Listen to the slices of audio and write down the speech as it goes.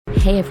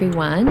Hey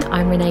everyone,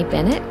 I'm Renee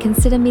Bennett.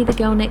 Consider me the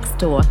girl next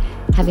door,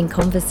 having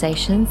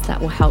conversations that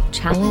will help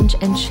challenge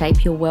and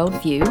shape your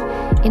worldview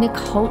in a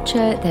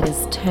culture that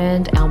has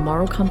turned our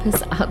moral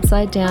compass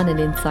upside down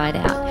and inside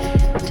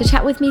out. To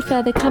chat with me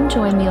further, come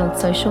join me on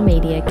social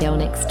media,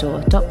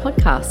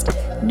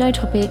 girlnextdoor.podcast. No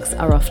topics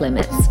are off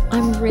limits.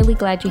 I'm really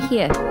glad you're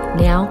here.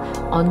 Now,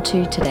 on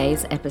to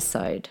today's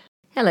episode.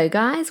 Hello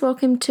guys,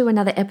 welcome to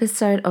another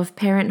episode of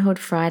Parenthood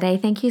Friday.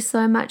 Thank you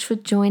so much for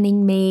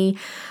joining me.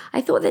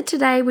 I thought that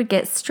today we'd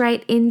get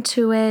straight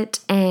into it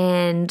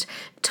and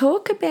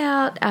talk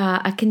about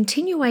a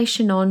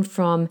continuation on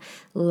from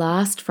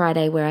last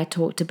Friday where I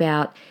talked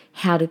about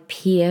how to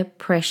peer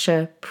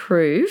pressure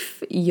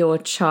proof your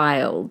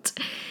child.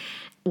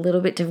 A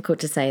little bit difficult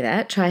to say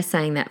that. Try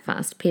saying that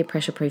fast. Peer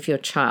pressure proof your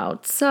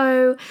child.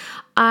 So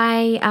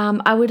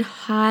I would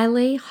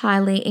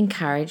highly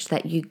encourage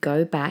that you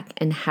go back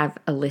and have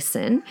a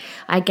listen.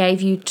 I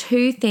gave you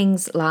 2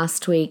 things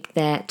last week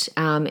that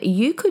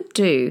you could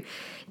do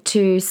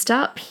to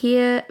start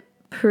peer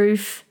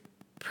pressure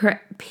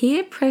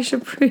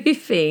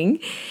proofing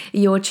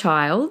your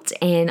child.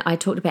 And I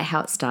talked about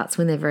how it starts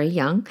when they're very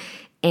young.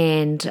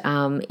 And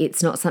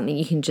it's not something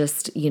you can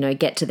just,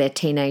 get to their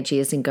teenage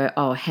years and go,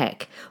 oh,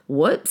 heck,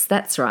 whoops,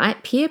 that's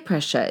right, peer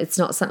pressure. It's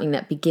not something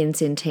that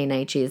begins in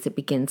teenage years. It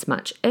begins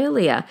much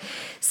earlier.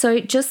 So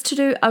just to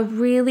do a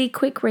really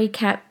quick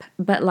recap,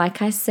 but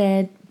like I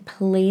said,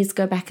 please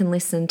go back and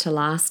listen to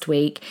last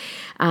week.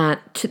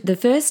 The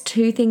first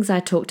 2 things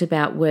I talked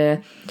about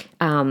were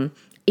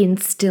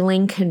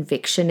instilling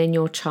conviction in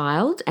your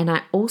child. And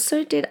I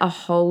also did a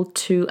whole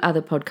 2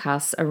 other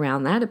podcasts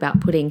around that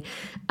about putting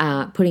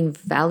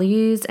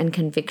values and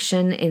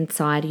conviction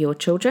inside your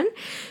children.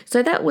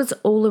 So that was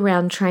all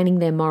around training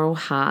their moral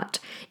heart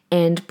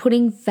and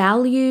putting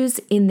values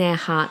in their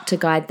heart to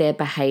guide their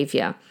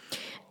behavior.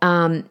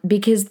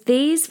 Because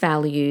these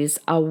values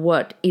are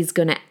what is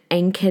going to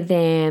anchor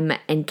them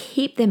and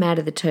keep them out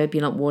of the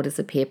turbulent waters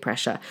of peer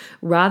pressure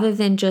rather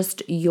than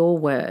just your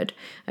word,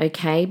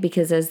 okay?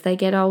 Because as they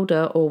get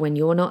older or when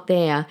you're not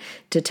there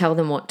to tell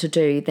them what to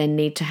do, they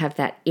need to have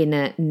that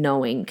inner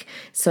knowing.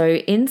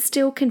 So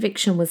instill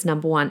conviction was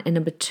number 1. And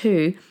number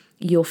 2,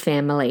 your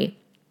family.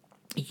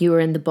 You are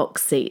in the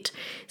box seat.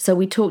 So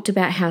we talked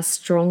about how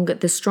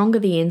the stronger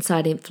the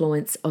inside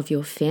influence of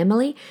your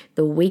family,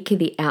 the weaker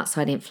the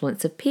outside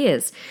influence of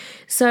peers.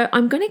 So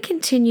I'm going to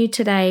continue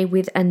today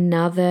with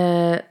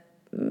another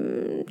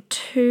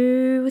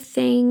 2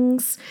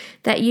 things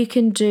that you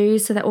can do.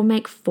 So that will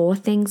make 4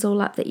 things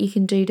all up that you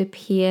can do to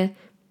peer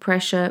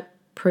pressure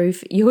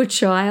proof your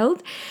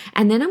child.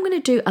 And then I'm going to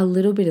do a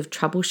little bit of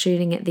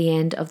troubleshooting at the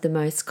end of the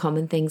most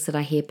common things that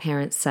I hear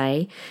parents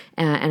say,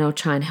 and I'll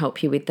try and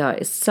help you with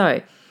those.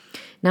 So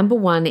number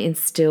 1,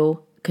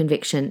 instill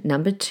conviction.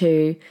 Number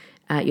 2,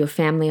 your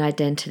family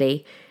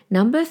identity.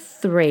 Number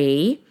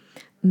 3,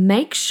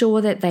 make sure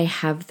that they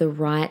have the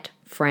right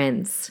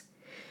friends.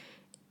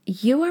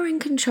 You are in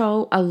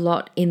control a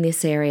lot in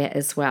this area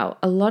as well.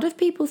 A lot of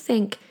parents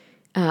think,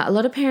 my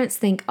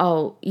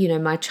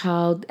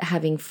child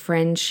having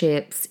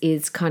friendships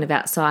is kind of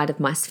outside of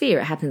my sphere.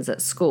 It happens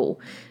at school.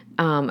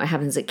 It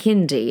happens at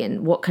kindy,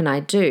 and what can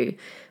I do?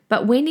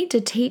 But we need to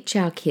teach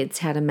our kids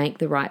how to make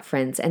the right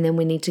friends, and then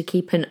we need to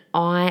keep an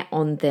eye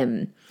on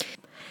them.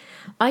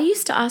 I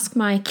used to ask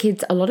my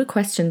kids a lot of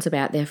questions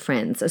about their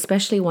friends,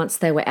 especially once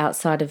they were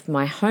outside of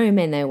my home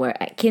and they were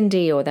at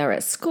kindy or they were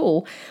at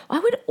school. I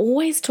would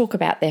always talk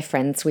about their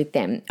friends with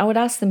them. I would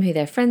ask them who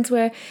their friends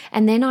were,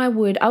 and then I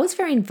was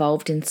very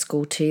involved in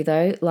school too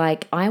though.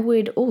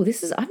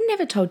 I've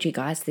never told you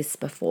guys this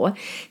before.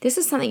 This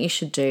is something you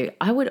should do.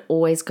 I would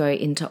always go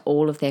into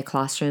all of their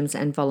classrooms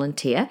and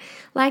volunteer.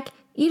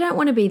 You don't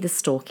want to be the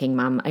stalking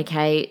mum,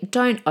 okay?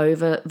 Don't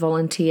over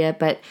volunteer,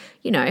 but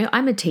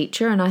I'm a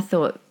teacher and I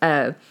thought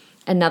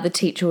another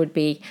teacher would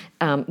be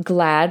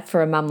glad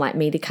for a mum like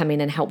me to come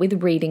in and help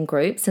with reading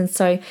groups. And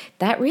so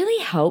that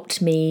really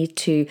helped me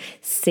to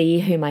see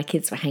who my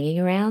kids were hanging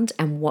around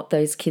and what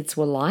those kids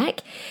were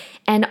like.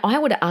 And I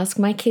would ask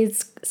my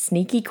kids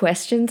sneaky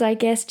questions, I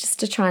guess,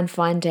 just to try and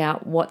find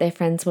out what their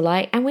friends were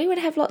like. And we would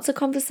have lots of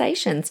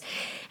conversations.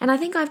 And I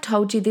think I've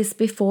told you this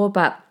before,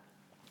 but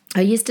I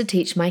used to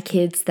teach my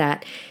kids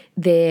that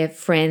their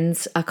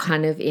friends are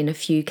kind of in a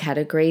few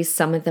categories.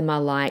 Some of them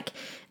are like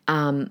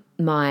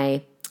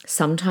my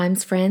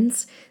sometimes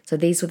friends. So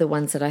these were the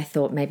ones that I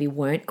thought maybe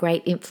weren't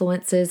great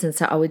influences. And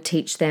so I would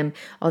teach them,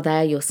 they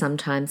are your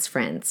sometimes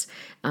friends.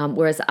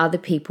 Whereas other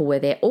people were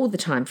their all the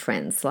time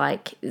friends.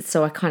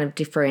 So I kind of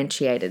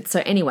differentiated.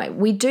 So anyway,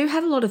 we do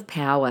have a lot of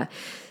power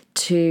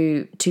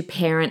to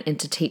parent and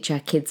to teach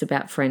our kids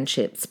about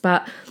friendships.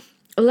 But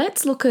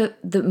let's look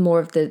at more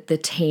of the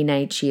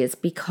teenage years,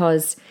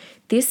 because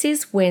this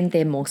is when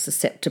they're more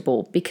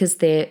susceptible, because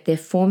they're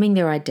forming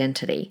their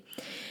identity.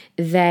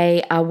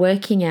 They are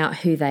working out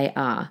who they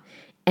are,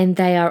 and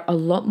they are a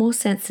lot more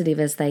sensitive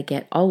as they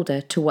get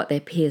older to what their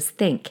peers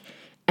think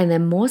and they're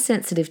more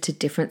sensitive to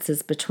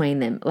differences between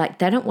them. Like,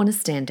 they don't want to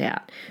stand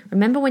out.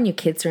 Remember when your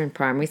kids were in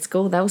primary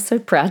school, they were so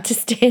proud to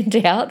stand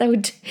out. They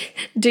would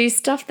do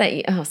stuff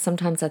that,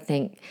 sometimes I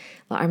think,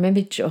 like,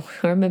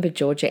 I remember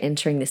Georgia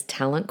entering this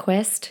talent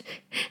quest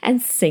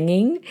and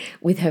singing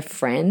with her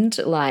friend.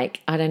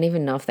 Like, I don't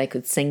even know if they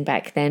could sing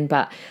back then,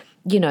 but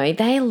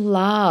they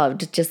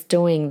loved just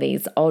doing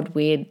these odd,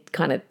 weird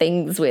kind of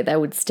things where they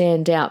would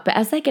stand out. But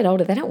as they get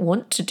older, they don't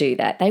want to do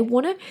that. They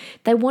want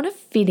to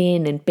fit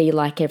in and be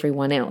like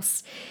everyone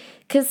else.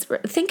 Because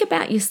think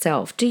about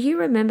yourself. Do you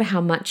remember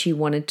how much you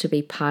wanted to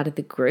be part of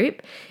the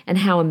group and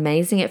how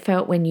amazing it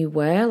felt when you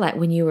were, like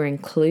when you were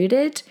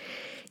included?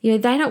 They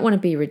don't want to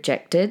be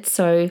rejected,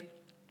 so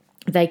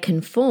they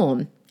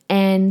conform.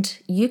 And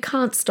you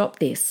can't stop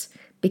this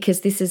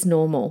because this is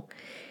normal.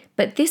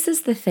 But this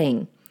is the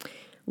thing.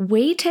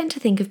 We tend to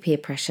think of peer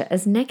pressure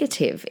as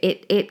negative.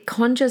 It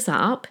conjures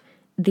up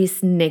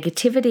this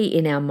negativity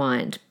in our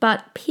mind,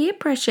 but peer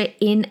pressure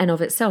in and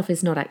of itself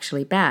is not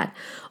actually bad.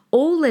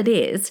 All it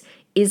is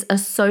a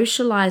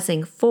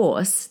socializing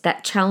force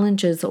that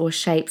challenges or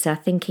shapes our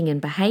thinking and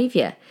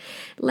behavior.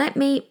 Let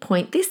me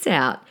point this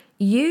out.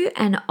 You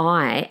and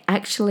I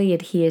actually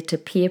adhere to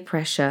peer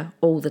pressure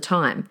all the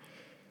time,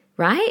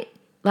 right?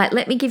 Like,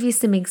 let me give you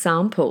some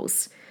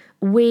examples.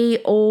 We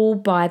all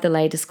buy the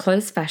latest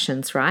clothes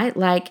fashions, right?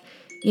 Like,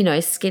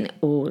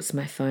 it's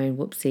my phone,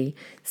 whoopsie.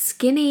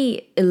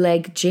 Skinny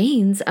leg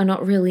jeans are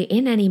not really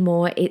in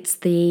anymore. It's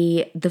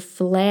the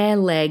flare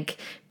leg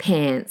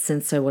pants.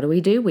 And so what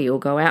do? We all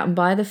go out and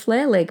buy the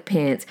flare leg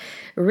pants.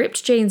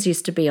 Ripped jeans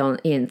used to be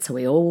in, so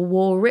we all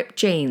wore ripped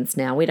jeans.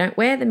 Now we don't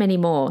wear them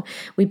anymore.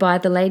 We buy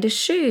the latest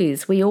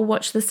shoes. We all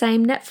watch the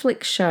same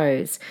Netflix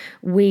shows.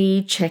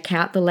 We check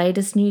out the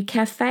latest new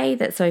cafe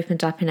that's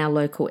opened up in our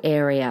local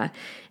area.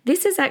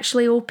 This is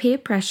actually all peer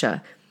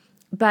pressure,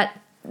 but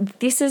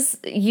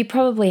you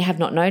probably have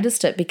not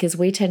noticed it because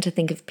we tend to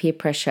think of peer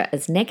pressure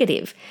as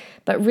negative,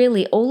 but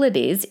really all it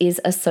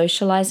is a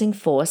socializing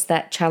force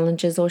that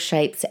challenges or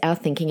shapes our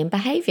thinking and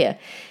behavior.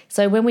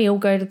 So when we all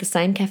go to the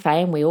same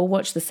cafe and we all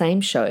watch the same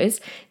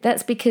shows,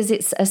 that's because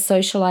it's a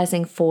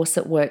socializing force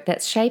at work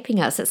that's shaping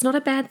us. It's not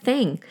a bad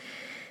thing.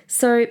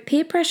 So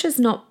peer pressure is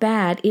not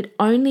bad. It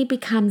only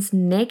becomes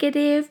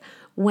negative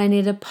when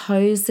it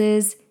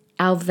opposes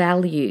our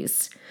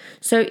values.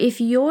 So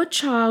if your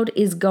child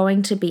is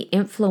going to be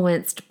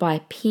influenced by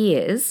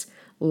peers,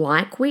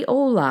 like we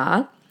all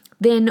are,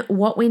 then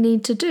what we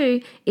need to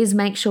do is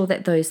make sure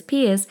that those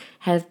peers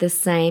have the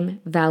same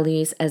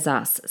values as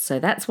us. So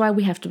that's why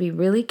we have to be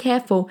really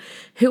careful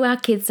who our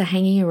kids are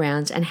hanging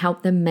around and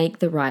help them make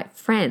the right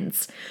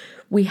friends.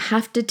 We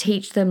have to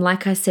teach them,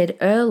 like I said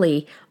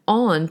early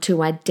on,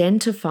 to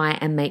identify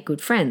and make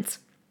good friends.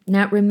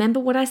 Now, remember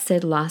what I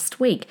said last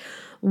week.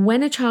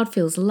 When a child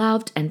feels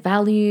loved and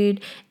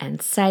valued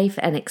and safe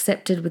and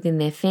accepted within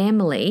their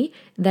family,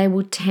 they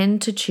will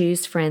tend to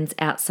choose friends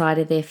outside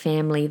of their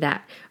family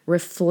that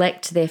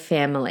reflect their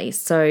family.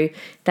 So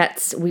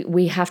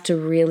we have to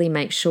really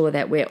make sure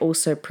that we're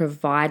also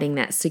providing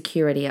that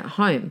security at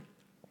home.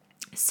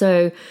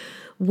 So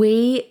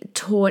we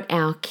taught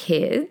our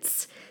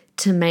kids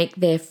to make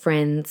their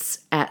friends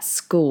at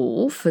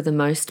school, for the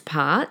most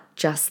part,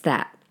 just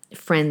that,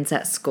 friends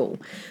at school.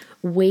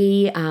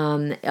 We,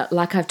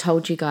 like I've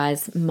told you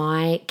guys,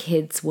 my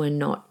kids were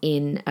not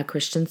in a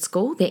Christian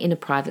school. They're in a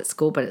private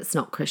school, but it's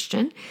not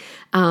Christian.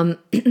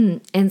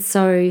 And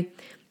so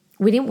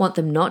we didn't want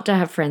them not to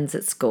have friends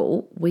at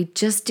school. We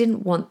just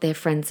didn't want their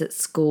friends at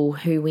school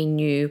who we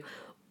knew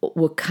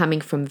were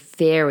coming from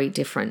very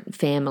different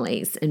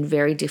families and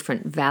very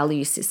different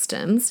value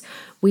systems.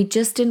 We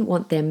just didn't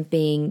want them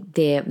being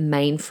their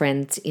main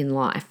friends in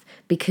life,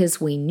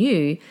 because we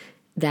knew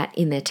that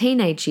in their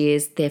teenage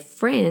years, their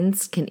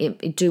friends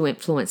do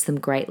influence them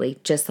greatly,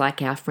 just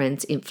like our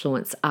friends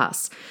influence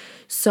us.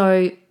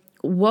 So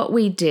what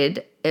we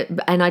did,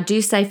 and I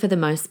do say for the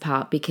most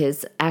part,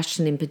 because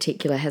Ashton in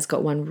particular has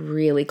got one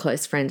really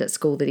close friend at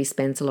school that he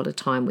spends a lot of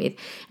time with,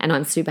 and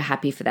I'm super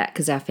happy for that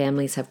because our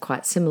families have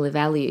quite similar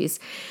values.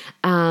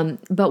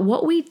 But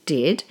what we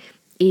did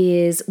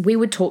is we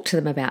would talk to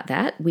them about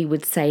that. We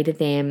would say to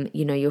them,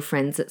 your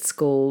friends at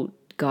school,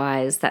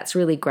 guys, that's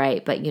really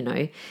great, but we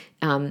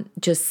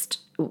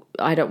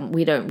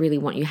don't really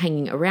want you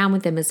hanging around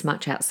with them as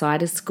much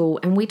outside of school.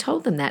 And we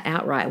told them that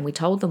outright, and we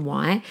told them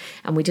why,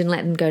 and we didn't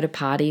let them go to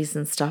parties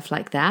and stuff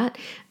like that.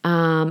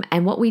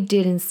 And what we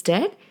did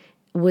instead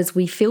was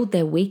we filled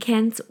their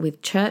weekends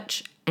with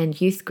church and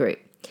youth group.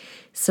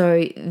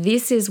 So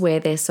this is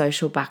where their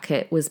social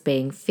bucket was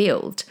being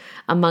filled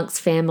amongst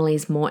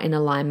families more in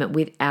alignment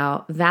with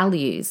our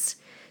values.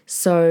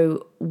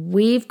 So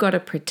we've got to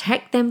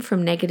protect them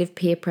from negative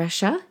peer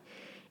pressure,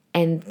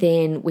 and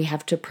then we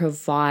have to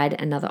provide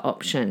another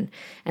option.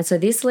 And so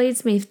this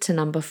leads me to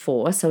number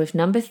 4. So if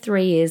number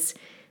 3 is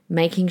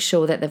making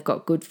sure that they've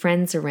got good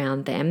friends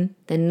around them,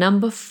 then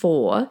number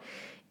 4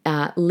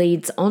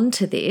 leads on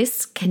to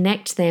this: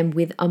 connect them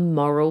with a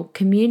moral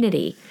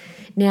community.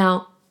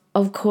 Now,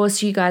 of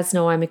course, you guys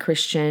know I'm a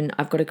Christian.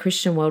 I've got a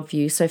Christian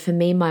worldview. So for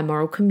me, my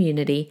moral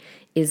community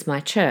is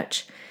my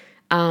church.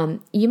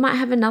 You might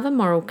have another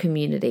moral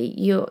community.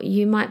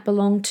 You might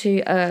belong to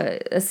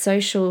a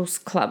socials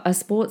club, a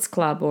sports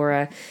club, or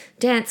a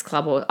dance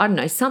club, or I don't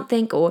know,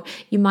 something, or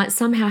you might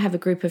somehow have a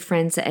group of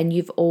friends and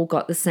you've all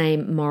got the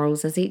same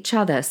morals as each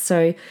other.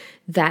 So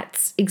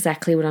that's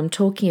exactly what I'm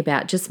talking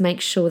about. Just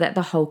make sure that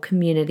the whole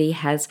community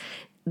has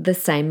the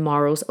same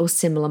morals or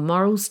similar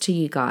morals to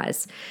you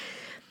guys.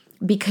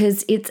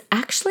 Because it's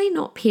actually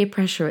not peer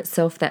pressure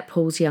itself that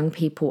pulls young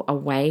people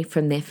away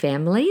from their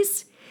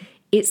families.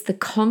 It's the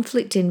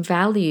conflict in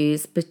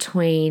values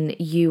between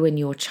you and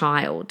your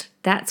child.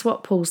 That's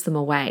what pulls them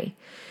away.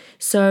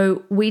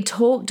 So we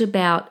talked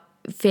about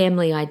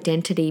family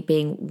identity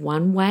being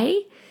one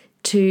way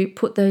to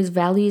put those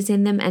values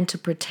in them and to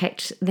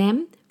protect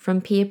them from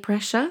peer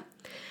pressure.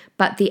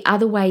 But the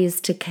other way is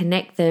to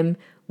connect them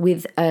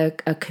with a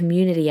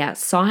community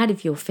outside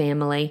of your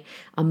family,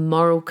 a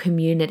moral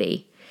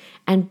community.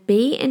 And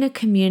be in a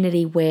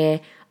community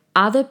where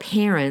other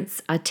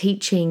parents are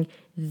teaching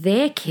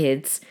their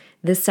kids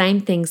the same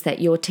things that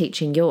you're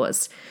teaching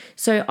yours.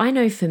 So I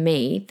know for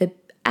me, the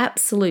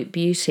absolute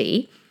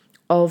beauty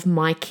of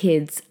my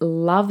kids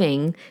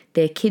loving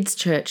their kids'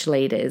 church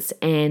leaders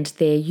and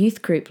their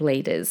youth group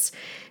leaders.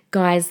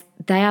 Guys,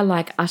 they are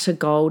like utter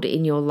gold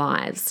in your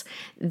lives.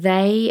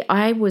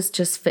 I was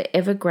just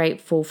forever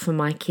grateful for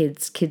my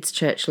kids'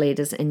 church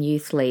leaders and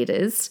youth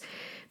leaders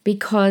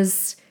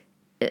because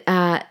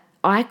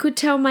I could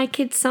tell my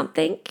kids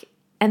something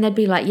and they'd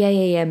be like,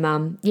 yeah,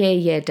 mum,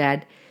 yeah,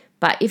 dad.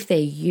 But if their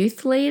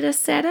youth leader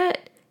said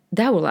it,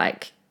 they were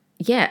like,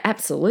 yeah,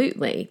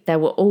 absolutely. They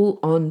were all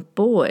on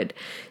board.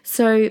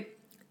 So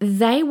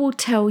they will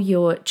tell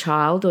your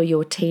child or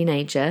your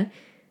teenager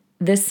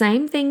the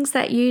same things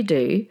that you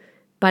do,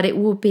 but it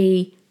will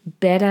be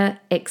better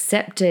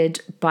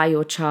accepted by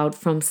your child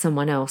from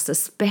someone else,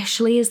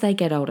 especially as they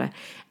get older.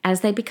 As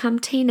they become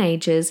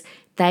teenagers,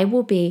 they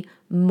will be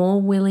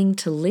more willing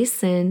to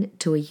listen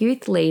to a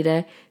youth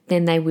leader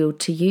than they will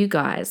to you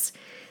guys.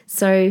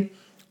 So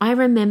I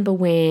remember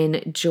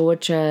when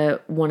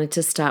Georgia wanted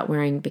to start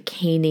wearing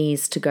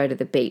bikinis to go to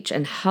the beach.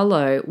 And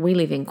hello, we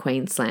live in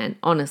Queensland,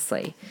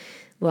 honestly.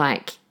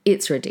 Like,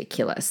 it's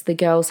ridiculous. The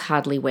girls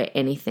hardly wear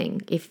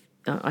anything.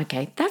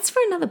 Okay, that's for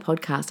another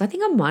podcast. I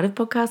think I might have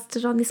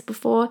podcasted on this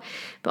before,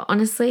 but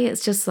honestly,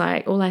 it's just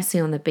like all I see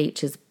on the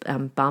beach is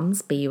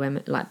bums,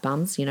 B-U-M, like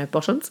bums,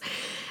 bottoms.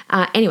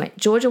 Anyway,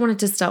 Georgia wanted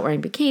to start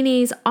wearing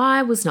bikinis.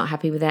 I was not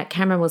happy with that.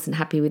 Cameron wasn't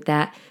happy with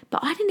that,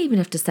 but I didn't even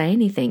have to say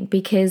anything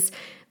because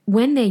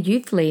when their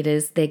youth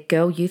leaders, their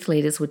girl youth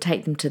leaders would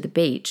take them to the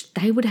beach,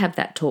 they would have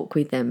that talk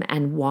with them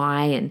and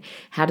why and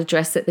how to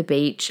dress at the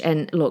beach.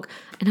 And look,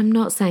 and I'm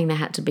not saying they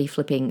had to be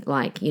flipping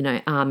like,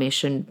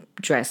 Amish and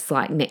dress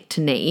like neck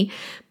to knee,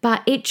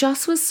 but it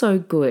just was so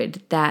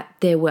good that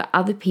there were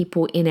other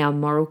people in our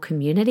moral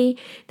community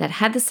that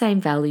had the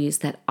same values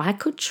that I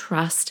could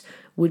trust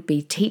would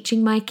be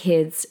teaching my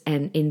kids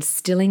and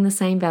instilling the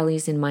same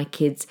values in my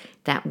kids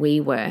that we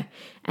were.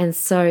 And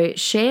so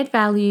shared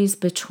values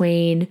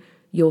between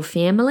your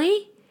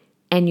family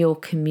and your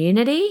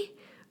community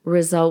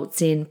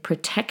results in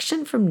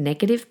protection from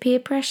negative peer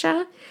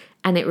pressure,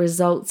 and it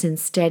results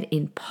instead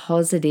in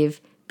positive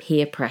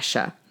peer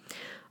pressure.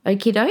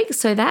 Okie doke,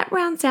 so that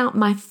rounds out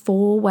my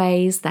 4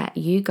 ways that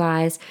you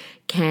guys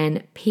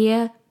can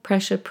peer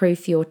pressure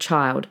proof your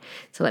child.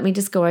 So let me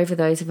just go over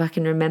those if I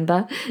can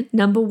remember.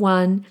 Number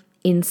 1,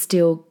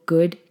 instill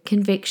good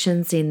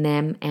convictions in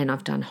them, and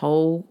I've done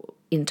whole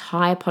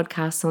entire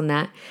podcasts on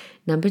that.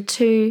 Number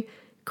 2,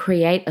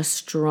 create a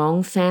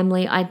strong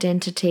family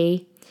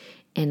identity,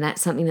 and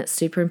that's something that's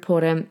super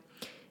important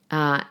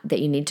that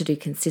you need to do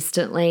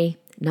consistently.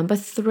 Number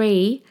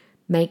 3,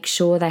 make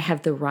sure they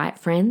have the right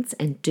friends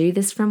and do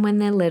this from when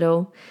they're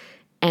little.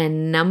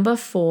 And number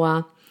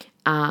 4,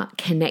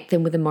 connect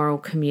them with a moral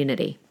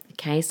community.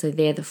 Okay, so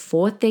they're the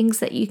 4 things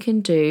that you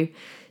can do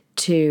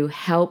to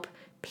help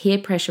peer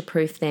pressure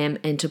proof them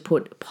and to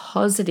put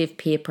positive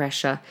peer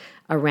pressure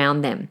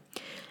around them.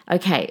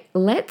 Okay,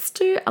 let's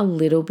do a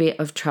little bit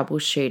of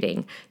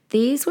troubleshooting.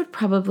 These would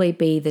probably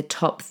be the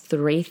top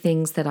 3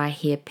 things that I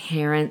hear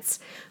parents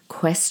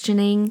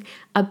questioning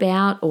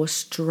about or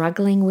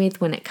struggling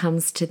with when it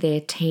comes to their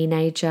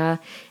teenager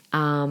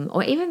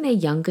or even their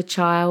younger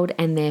child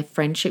and their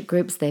friendship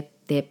groups,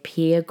 their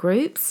peer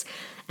groups.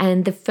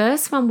 And the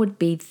first one would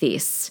be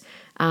this.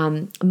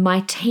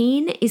 My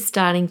teen is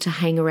starting to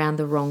hang around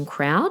the wrong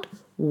crowd.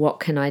 What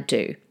can I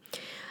do?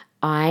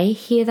 I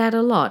hear that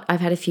a lot.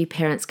 I've had a few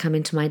parents come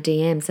into my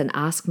DMs and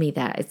ask me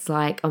that. It's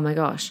like, oh my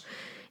gosh,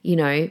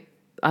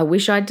 I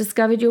wish I'd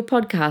discovered your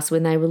podcast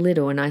when they were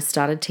little and I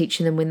started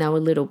teaching them when they were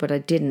little, but I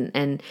didn't.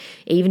 And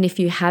even if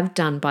you have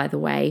done, by the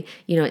way,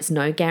 it's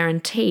no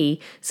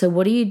guarantee. So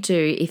what do you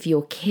do if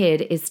your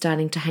kid is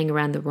starting to hang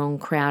around the wrong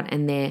crowd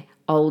and they're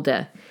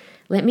older?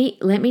 Let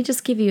me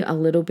just give you a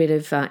little bit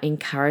of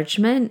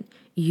encouragement.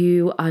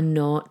 You are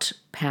not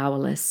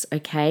powerless,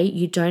 okay?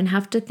 You don't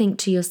have to think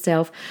to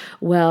yourself,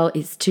 well,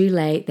 it's too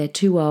late, they're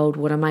too old,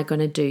 what am I going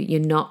to do?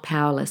 You're not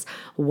powerless.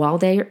 While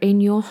they're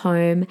in your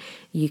home,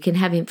 you can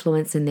have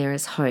influence and there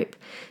is hope.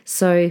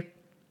 So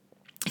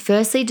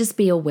Firstly, just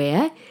be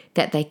aware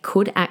that they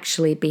could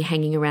actually be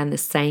hanging around the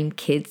same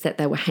kids that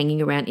they were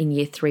hanging around in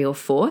year 3 or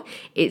 4.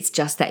 It's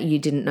just that you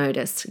didn't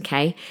notice,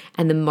 okay?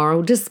 And the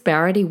moral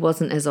disparity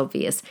wasn't as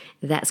obvious.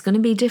 That's going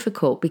to be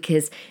difficult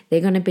because they're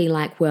going to be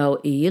like, well,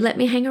 you let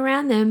me hang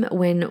around them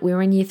when we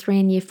were in year 3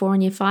 and year 4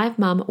 and year 5,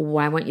 Mum.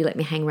 Why won't you let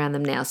me hang around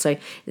them now? So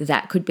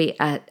that could be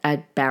a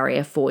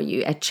barrier for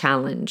you, a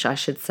challenge, I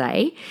should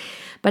say.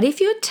 But if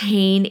your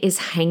teen is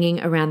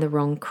hanging around the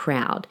wrong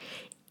crowd,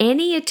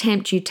 any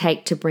attempt you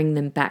take to bring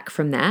them back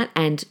from that,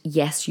 and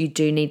yes, you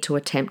do need to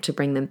attempt to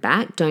bring them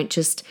back. Don't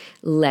just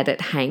let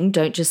it hang.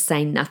 Don't just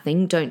say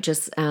nothing. Don't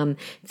just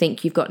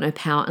think you've got no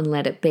power and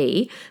let it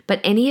be. But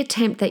any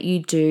attempt that you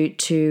do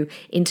to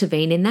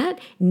intervene in that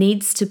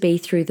needs to be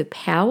through the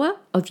power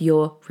of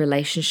your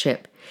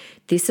relationship.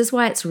 This is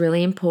why it's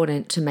really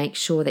important to make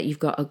sure that you've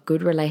got a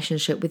good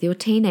relationship with your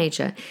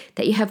teenager,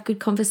 that you have good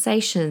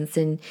conversations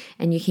and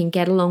you can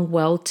get along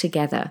well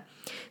together.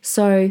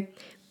 So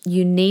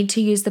you need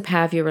to use the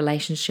power of your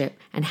relationship.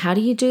 And how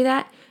do you do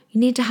that? You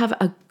need to have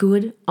a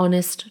good,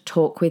 honest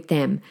talk with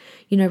them.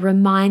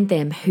 Remind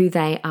them who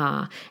they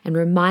are and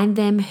remind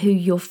them who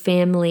your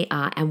family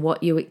are and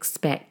what you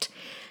expect.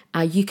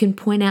 You can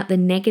point out the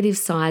negative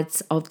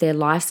sides of their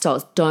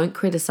lifestyles. Don't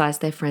criticize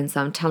their friends.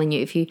 I'm telling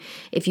you,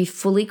 if you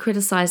fully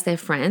criticize their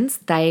friends,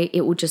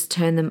 it will just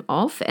turn them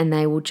off and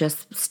they will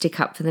just stick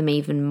up for them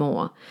even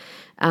more.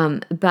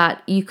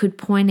 But you could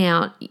point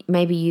out,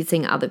 maybe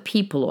using other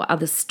people or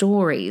other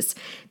stories,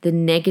 the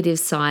negative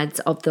sides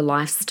of the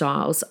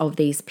lifestyles of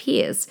these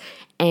peers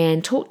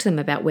and talk to them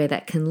about where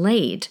that can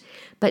lead.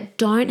 But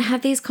don't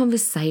have these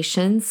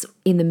conversations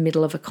in the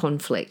middle of a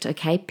conflict,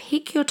 okay?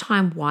 Pick your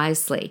time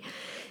wisely.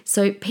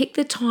 So pick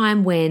the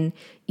time when,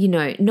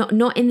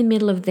 not in the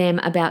middle of them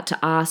about to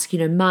ask,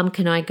 Mum,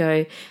 can I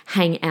go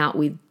hang out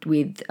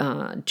with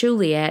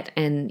Juliet?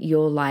 And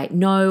you're like,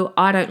 no,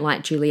 I don't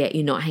like Juliet.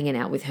 You're not hanging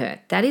out with her.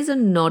 That is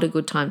not a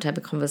good time to have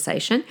a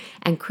conversation.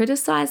 And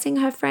criticizing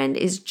her friend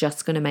is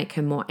just going to make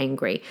her more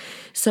angry.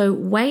 So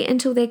wait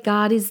until their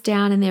guard is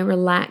down and they're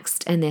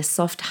relaxed and they're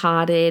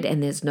soft-hearted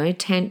and there's no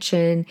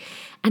tension,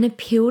 and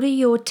appeal to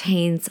your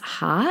teen's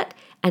heart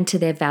and to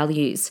their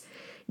values.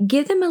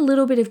 Give them a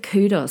little bit of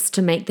kudos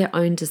to make their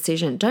own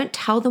decision. Don't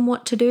tell them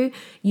what to do.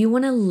 You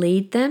want to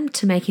lead them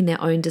to making their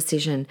own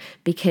decision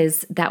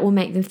because that will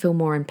make them feel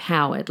more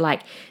empowered,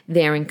 like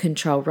they're in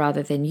control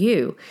rather than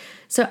you.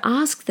 So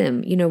ask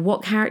them,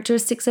 what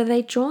characteristics are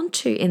they drawn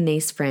to in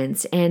these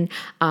friends? And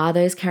are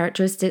those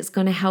characteristics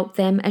going to help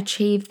them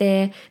achieve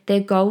their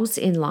goals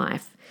in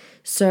life?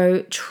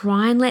 So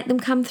try and let them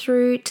come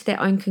through to their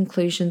own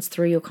conclusions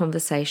through your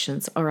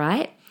conversations, all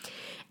right?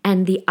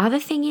 And the other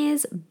thing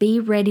is, be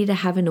ready to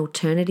have an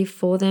alternative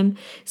for them.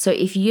 So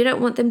if you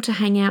don't want them to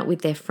hang out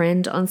with their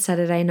friend on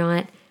Saturday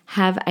night,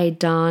 have a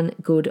darn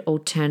good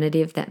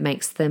alternative that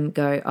makes them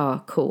go,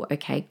 oh, cool,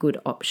 okay, good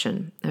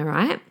option, all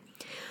right?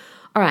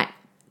 All right,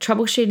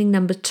 troubleshooting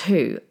number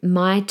 2.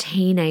 My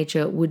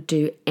teenager would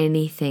do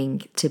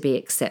anything to be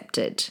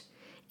accepted,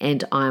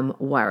 and I'm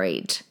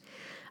worried.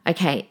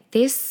 Okay,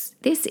 this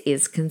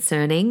is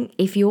concerning.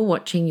 If you're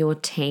watching your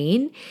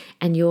teen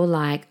and you're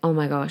like, oh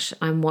my gosh,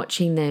 I'm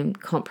watching them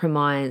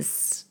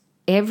compromise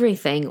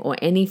everything or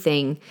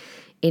anything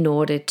in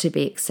order to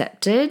be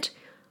accepted,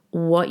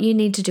 what you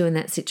need to do in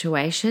that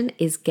situation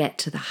is get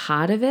to the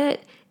heart of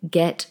it,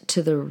 get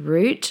to the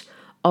root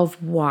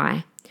of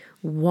why.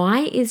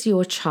 Why is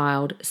your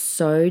child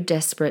so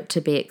desperate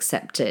to be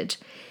accepted?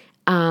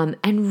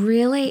 And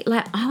really,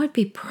 I would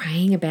be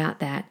praying about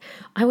that.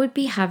 I would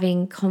be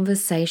having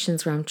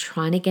conversations where I'm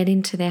trying to get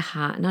into their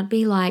heart, and I'd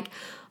be like,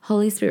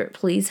 Holy Spirit,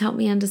 please help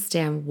me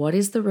understand what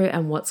is the root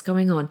and what's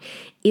going on.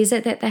 Is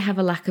it that they have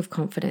a lack of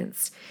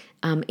confidence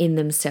in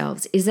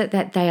themselves? Is it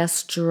that they are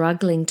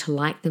struggling to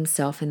like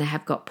themselves and they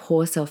have got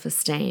poor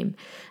self-esteem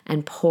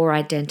and poor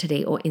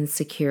identity or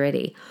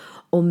insecurity?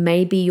 Or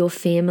maybe your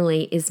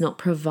family is not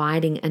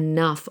providing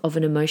enough of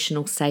an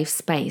emotional safe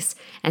space,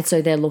 and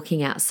so they're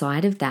looking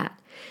outside of that.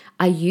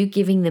 Are you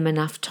giving them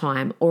enough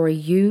time, or are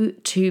you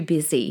too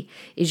busy?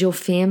 Is your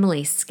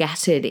family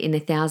scattered in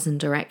 1,000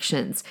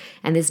 directions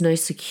and there's no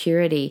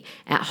security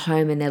at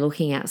home and they're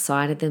looking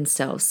outside of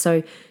themselves?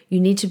 So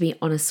you need to be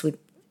honest with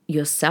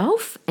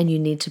yourself and you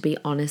need to be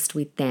honest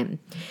with them.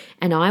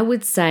 And I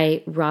would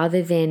say,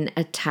 rather than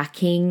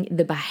attacking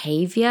the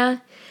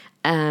behavior,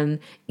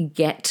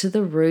 get to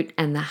the root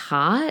and the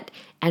heart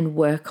and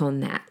work on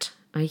that.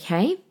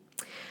 Okay?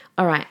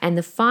 All right. And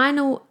the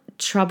final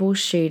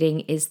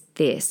troubleshooting is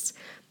this.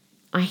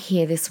 I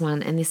hear this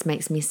one and this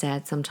makes me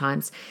sad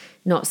sometimes.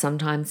 Not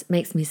sometimes,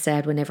 makes me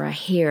sad whenever I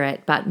hear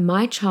it. But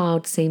my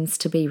child seems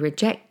to be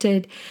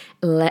rejected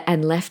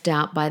and left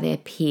out by their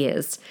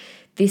peers.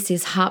 This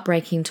is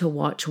heartbreaking to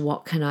watch.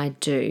 What can I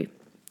do?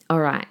 All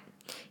right.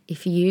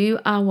 If you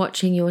are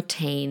watching your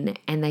teen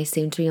and they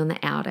seem to be on the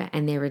outer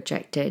and they're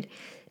rejected,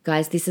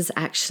 guys, this is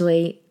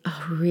actually a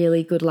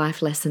really good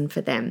life lesson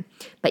for them.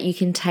 But you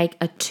can take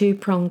a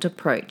 2-pronged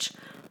approach.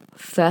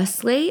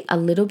 Firstly, a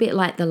little bit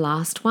like the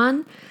last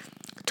one,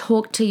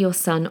 talk to your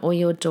son or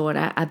your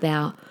daughter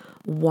about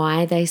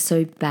why they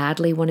so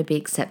badly want to be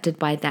accepted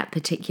by that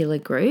particular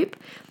group.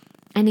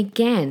 And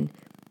again,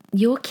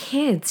 your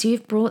kids,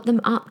 you've brought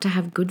them up to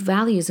have good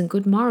values and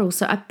good morals.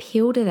 So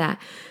appeal to that.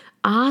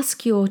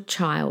 Ask your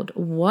child,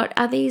 what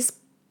are these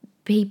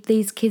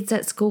kids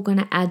at school going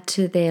to add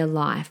to their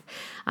life?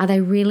 Are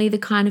they really the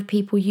kind of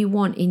people you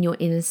want in your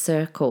inner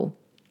circle?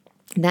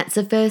 That's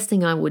the first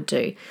thing I would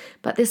do.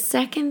 But the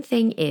second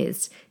thing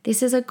is,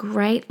 this is a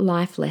great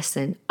life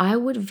lesson. I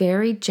would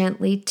very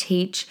gently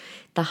teach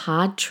the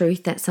hard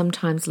truth that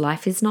sometimes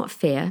life is not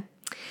fair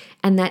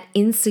and that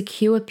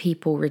insecure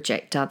people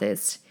reject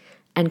others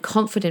and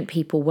confident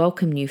people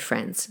welcome new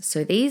friends.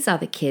 So these are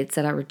the kids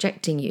that are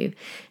rejecting you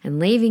and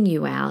leaving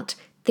you out.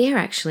 They're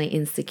actually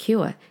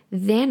insecure.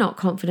 They're not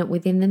confident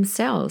within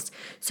themselves.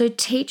 So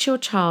teach your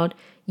child,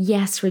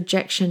 yes,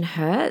 rejection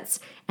hurts.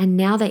 And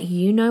now that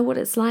you know what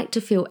it's like to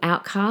feel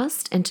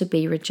outcast and to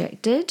be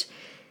rejected,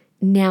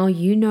 now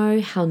you know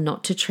how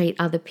not to treat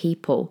other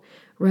people.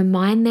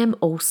 Remind them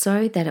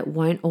also that it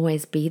won't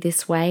always be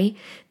this way,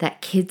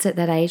 that kids at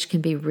that age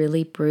can be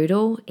really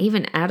brutal.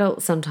 Even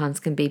adults sometimes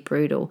can be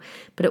brutal,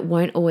 but it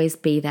won't always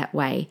be that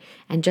way.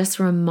 And just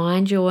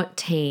remind your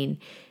teen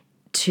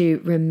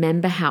to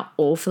remember how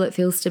awful it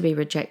feels to be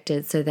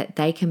rejected so that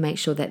they can make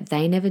sure that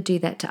they never do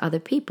that to other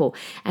people.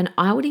 And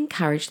I would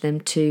encourage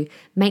them to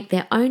make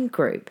their own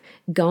group,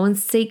 go and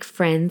seek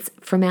friends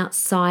from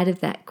outside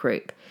of that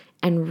group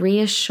and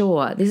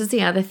reassure. This is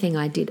the other thing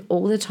I did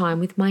all the time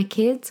with my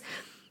kids.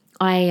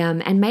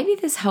 And maybe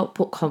this helped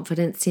put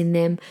confidence in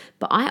them,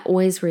 but I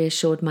always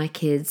reassured my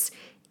kids,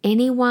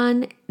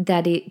 anyone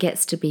that it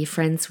gets to be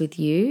friends with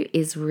you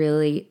is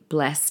really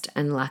blessed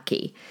and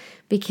lucky.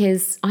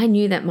 Because I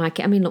knew that my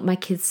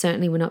kids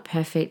certainly were not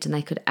perfect and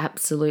they could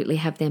absolutely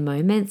have their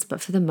moments, but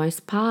for the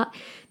most part,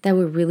 they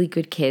were really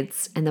good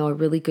kids and they were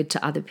really good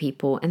to other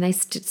people, and they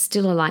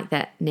still are like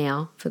that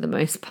now for the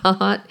most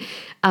part.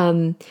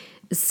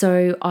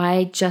 So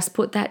I just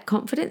put that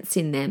confidence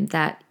in them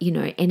that,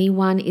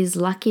 anyone is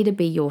lucky to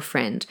be your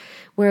friend.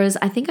 Whereas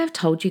I think I've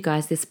told you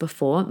guys this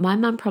before, my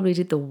mum probably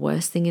did the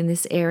worst thing in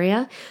this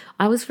area.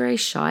 I was very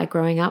shy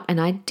growing up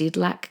and I did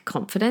lack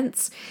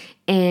confidence.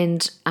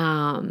 And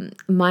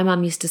my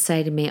mum used to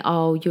say to me,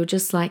 "Oh, you're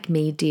just like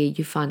me, dear.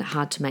 You find it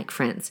hard to make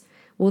friends."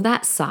 Well,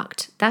 that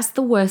sucked. That's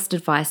the worst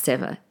advice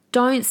ever.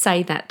 Don't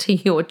say that to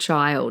your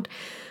child.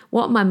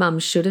 What my mum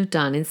should have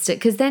done instead,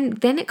 because then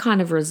it kind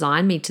of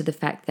resigned me to the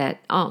fact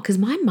that, because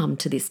my mum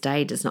to this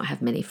day does not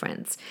have many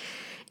friends.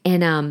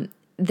 And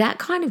that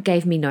kind of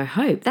gave me no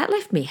hope. That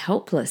left me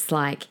helpless,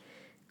 like,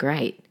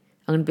 great,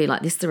 I'm going to be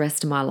like this the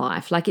rest of my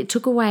life. Like, it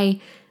took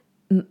away,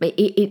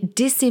 it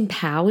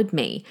disempowered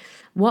me.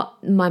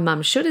 What my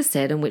mum should have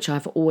said, and which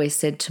I've always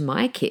said to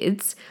my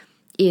kids,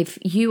 if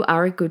you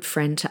are a good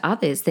friend to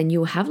others, then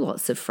you'll have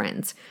lots of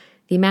friends.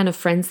 The amount of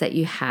friends that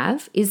you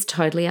have is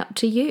totally up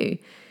to you.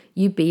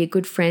 You be a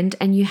good friend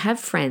and you have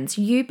friends.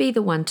 You be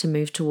the one to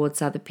move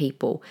towards other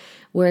people.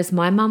 Whereas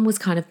my mum was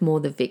kind of more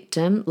the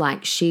victim.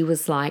 Like, she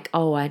was like,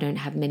 "Oh, I don't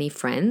have many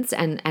friends,"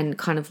 and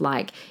kind of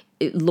like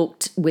it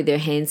looked with her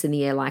hands in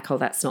the air like, "Oh,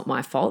 that's not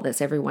my fault. That's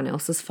everyone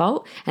else's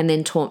fault," and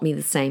then taught me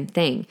the same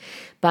thing.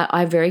 But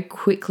I very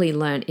quickly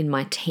learned in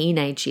my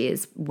teenage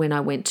years when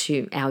I went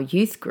to our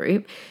youth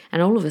group,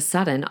 and all of a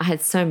sudden I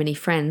had so many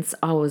friends.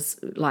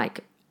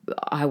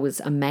 I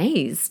was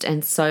amazed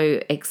and so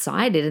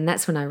excited. And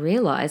that's when I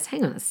realized,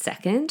 hang on a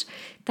second,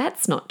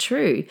 that's not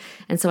true.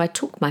 And so I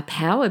took my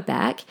power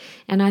back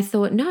and I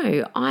thought,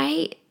 no,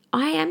 I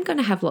am going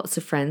to have lots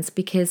of friends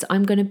because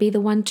I'm going to be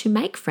the one to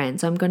make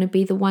friends. I'm going to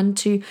be the one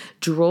to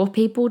draw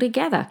people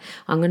together.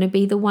 I'm going to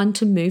be the one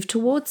to move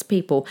towards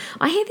people.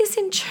 I hear this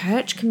in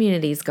church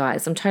communities,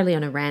 guys. I'm totally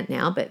on a rant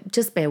now, but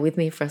just bear with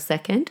me for a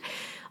second.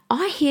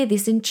 I hear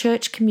this in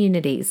church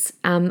communities.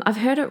 I've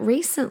heard it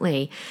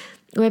recently,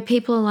 where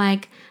people are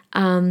like,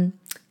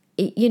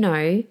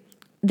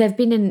 they've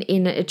been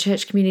in a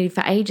church community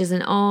for ages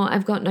and,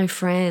 I've got no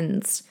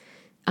friends.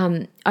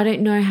 I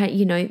don't know how,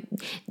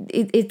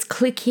 it's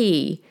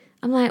cliquey.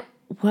 I'm like,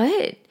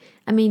 what?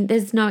 I mean,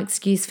 there's no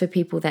excuse for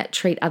people that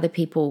treat other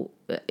people,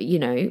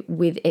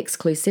 with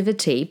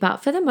exclusivity. But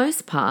for the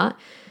most part,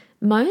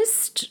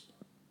 most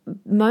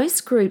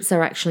groups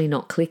are actually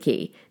not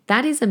cliquey.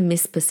 That is a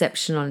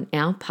misperception on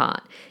our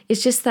part.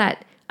 It's just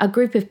that a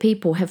group of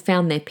people have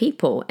found their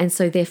people, and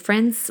so they're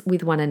friends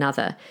with one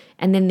another.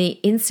 And then the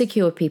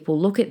insecure people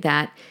look at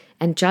that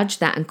and judge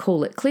that and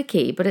call it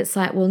cliquey. But it's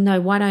like, well,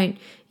 no, why don't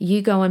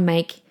you go and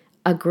make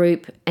a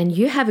group and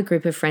you have a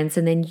group of friends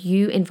and then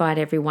you invite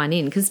everyone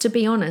in? Because to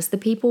be honest, the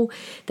people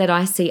that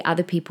I see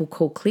other people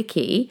call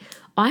cliquey,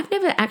 I've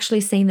never actually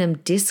seen them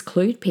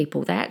disclude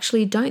people. They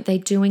actually don't. They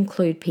do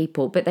include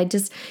people, but they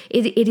just,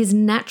 it is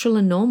natural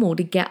and normal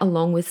to get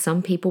along with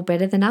some people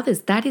better than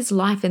others. That is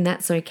life and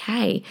that's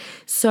okay.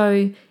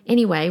 So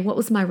anyway, what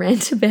was my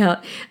rant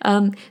about?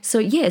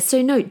 So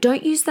no,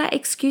 don't use that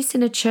excuse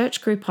in a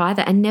church group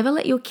either, and never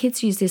let your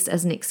kids use this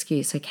as an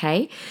excuse,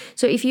 okay?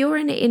 So if you're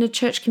in a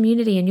church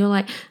community and you're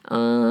like,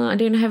 I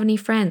don't have any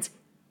friends,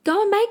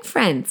 go and make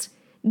friends.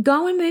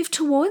 Go and move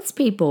towards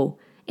people.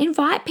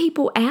 Invite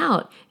people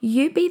out.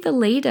 You be the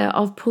leader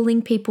of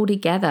pulling people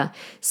together.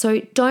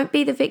 So don't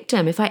be the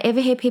victim. If I ever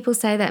hear people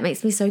say that, it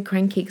makes me so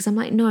cranky because I'm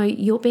like, no,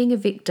 you're being a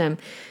victim.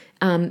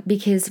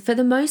 Because for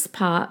the most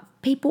part,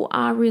 people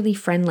are really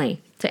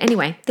friendly. So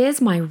anyway,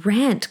 there's my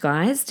rant,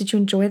 guys. Did you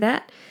enjoy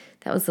that?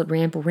 That was the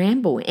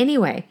ramble.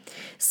 Anyway,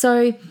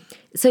 so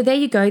there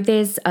you go.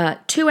 There's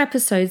 2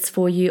 episodes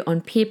for you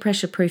on peer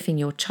pressure proofing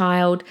your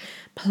child.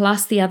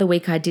 Plus the other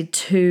week I did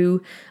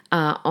 2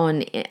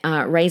 on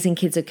raising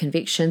kids of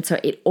conviction. So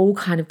it all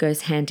kind of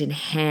goes hand in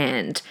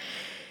hand.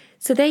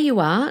 So there you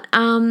are.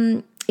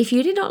 If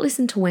you did not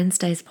listen to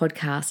Wednesday's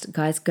podcast,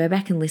 guys, go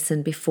back and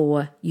listen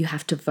before you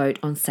have to vote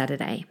on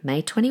Saturday.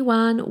 May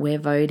 21, we're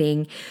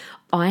voting.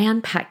 I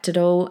unpacked it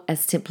all as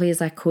simply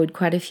as I could.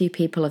 Quite a few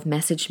people have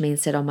messaged me and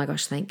said, oh my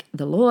gosh, thank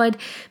the Lord,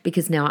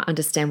 because now I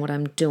understand what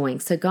I'm doing.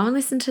 So go and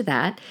listen to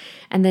that.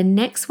 And then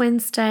next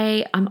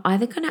Wednesday, I'm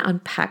either going to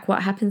unpack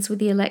what happens with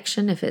the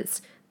election, if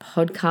it's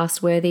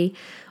podcast worthy,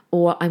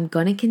 or I'm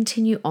going to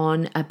continue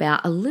on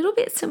about a little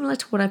bit similar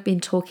to what I've been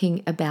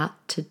talking about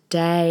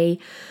today,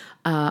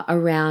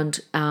 around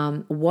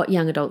what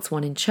young adults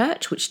want in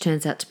church, which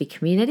turns out to be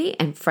community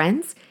and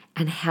friends,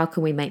 and how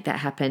can we make that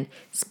happen,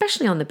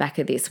 especially on the back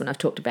of this when I've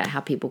talked about how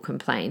people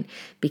complain,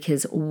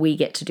 because we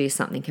get to do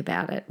something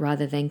about it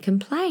rather than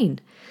complain.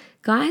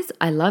 Guys,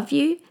 I love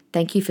you.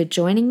 Thank you for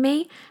joining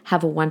me.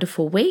 Have a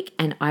wonderful week,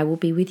 and I will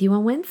be with you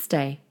on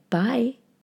Wednesday. Bye.